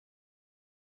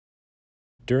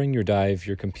During your dive,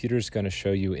 your computer is going to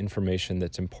show you information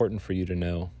that's important for you to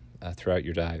know throughout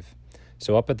your dive.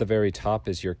 So up at the very top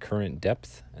is your current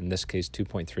depth, in this case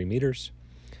 2.3 meters.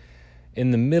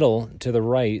 In the middle, to the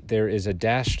right, there is a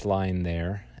dashed line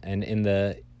there, and in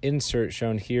the insert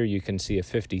shown here, you can see a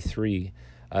 53.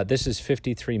 This is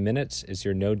 53 minutes is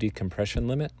your no decompression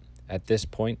limit at this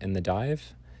point in the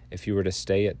dive, if you were to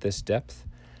stay at this depth.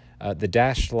 The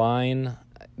dashed line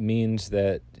means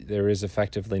that there is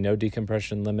effectively no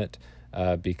decompression limit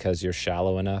because you're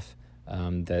shallow enough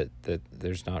that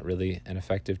there's not really an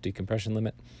effective decompression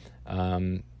limit.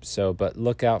 But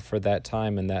look out for that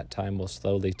time, and that time will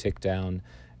slowly tick down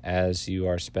as you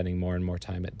are spending more and more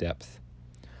time at depth.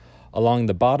 Along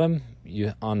the bottom,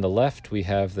 on the left, we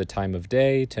have the time of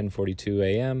day, 10:42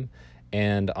 a.m.,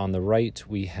 and on the right,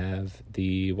 we have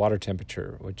the water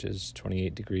temperature, which is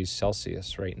 28 degrees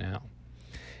Celsius right now.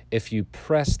 If you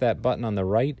press that button on the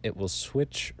right, it will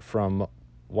switch from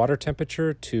water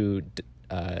temperature to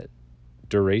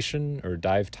duration or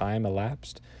dive time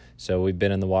elapsed. So we've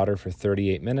been in the water for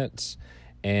 38 minutes.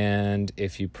 And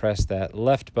if you press that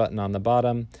left button on the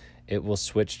bottom, it will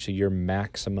switch to your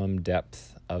maximum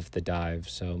depth of the dive.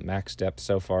 So max depth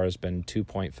so far has been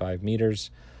 2.5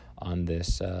 meters on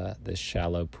this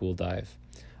shallow pool dive.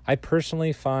 I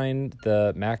personally find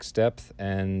the max depth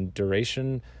and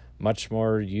duration much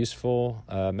more useful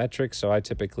metrics, so I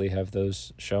typically have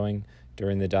those showing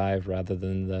during the dive rather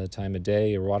than the time of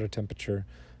day or water temperature,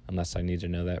 unless I need to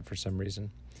know that for some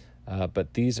reason.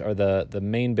 But these are the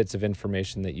main bits of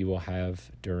information that you will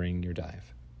have during your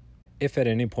dive. If at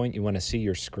any point you want to see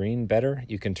your screen better,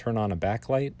 you can turn on a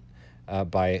backlight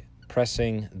by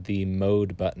pressing the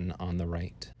mode button on the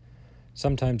right.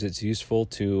 Sometimes it's useful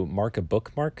to mark a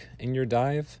bookmark in your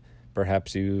dive.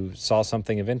 Perhaps you saw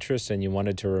something of interest and you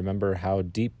wanted to remember how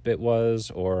deep it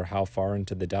was or how far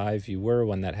into the dive you were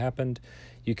when that happened.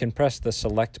 You can press the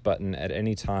select button at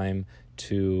any time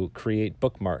to create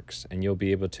bookmarks, and you'll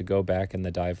be able to go back in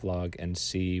the dive log and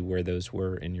see where those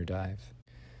were in your dive.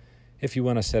 If you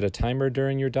want to set a timer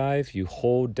during your dive, you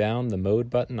hold down the mode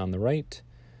button on the right,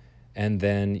 and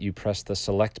then you press the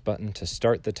select button to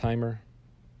start the timer.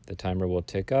 The timer will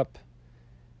tick up,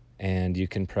 and you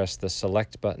can press the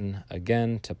select button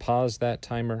again to pause that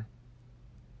timer.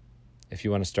 If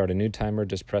you want to start a new timer,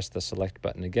 just press the select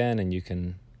button again, and you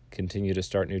can continue to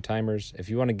start new timers. If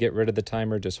you want to get rid of the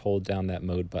timer, just hold down that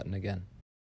mode button again.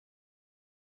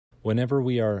 Whenever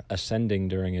we are ascending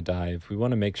during a dive, we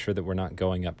want to make sure that we're not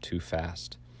going up too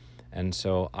fast. And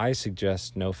so I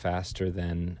suggest no faster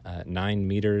than 9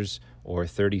 meters or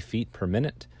 30 feet per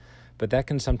minute. But that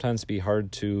can sometimes be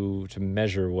hard to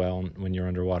measure well when you're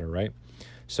underwater, right?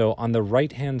 So on the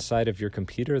right-hand side of your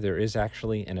computer, there is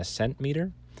actually an ascent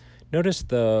meter. Notice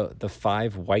the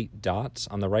 5 white dots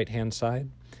on the right-hand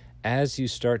side. As you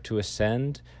start to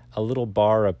ascend, a little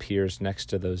bar appears next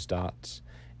to those dots.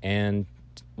 And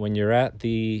when you're at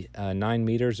the 9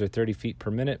 meters or 30 feet per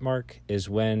minute mark is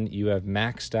when you have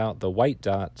maxed out the white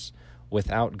dots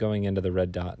without going into the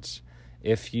red dots.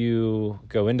 If you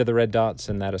go into the red dots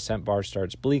and that ascent bar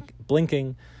starts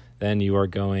blinking, then you are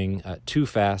going too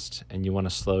fast and you want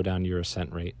to slow down your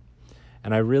ascent rate.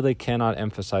 And I really cannot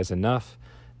emphasize enough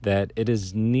that it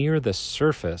is near the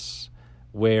surface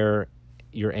where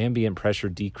your ambient pressure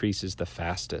decreases the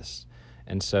fastest.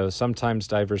 And so sometimes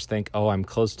divers think, oh, I'm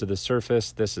close to the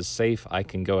surface, this is safe, I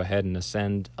can go ahead and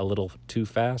ascend a little too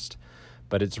fast.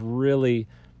 But it's really,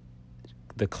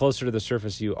 the closer to the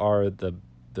surface you are, the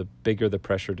bigger the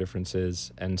pressure difference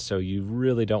is. And so you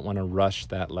really don't want to rush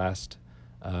that last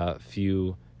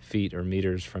few feet or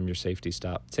meters from your safety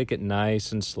stop. Take it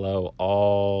nice and slow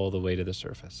all the way to the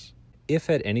surface. If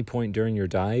at any point during your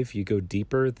dive you go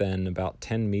deeper than about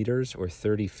 10 meters or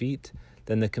 30 feet,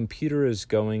 then the computer is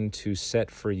going to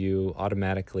set for you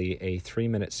automatically a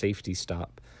 3-minute safety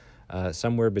stop,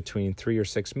 somewhere between 3 or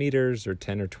 6 meters or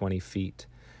 10 or 20 feet.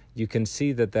 You can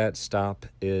see that stop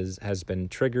has been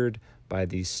triggered by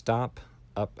the stop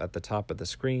up at the top of the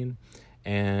screen,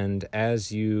 and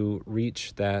as you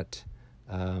reach that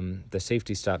the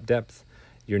safety stop depth,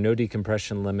 your no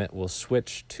decompression limit will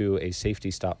switch to a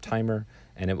safety stop timer,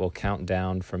 and it will count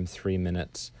down from 3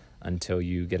 minutes until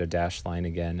you get a dash line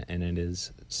again and it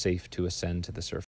is safe to ascend to the surface.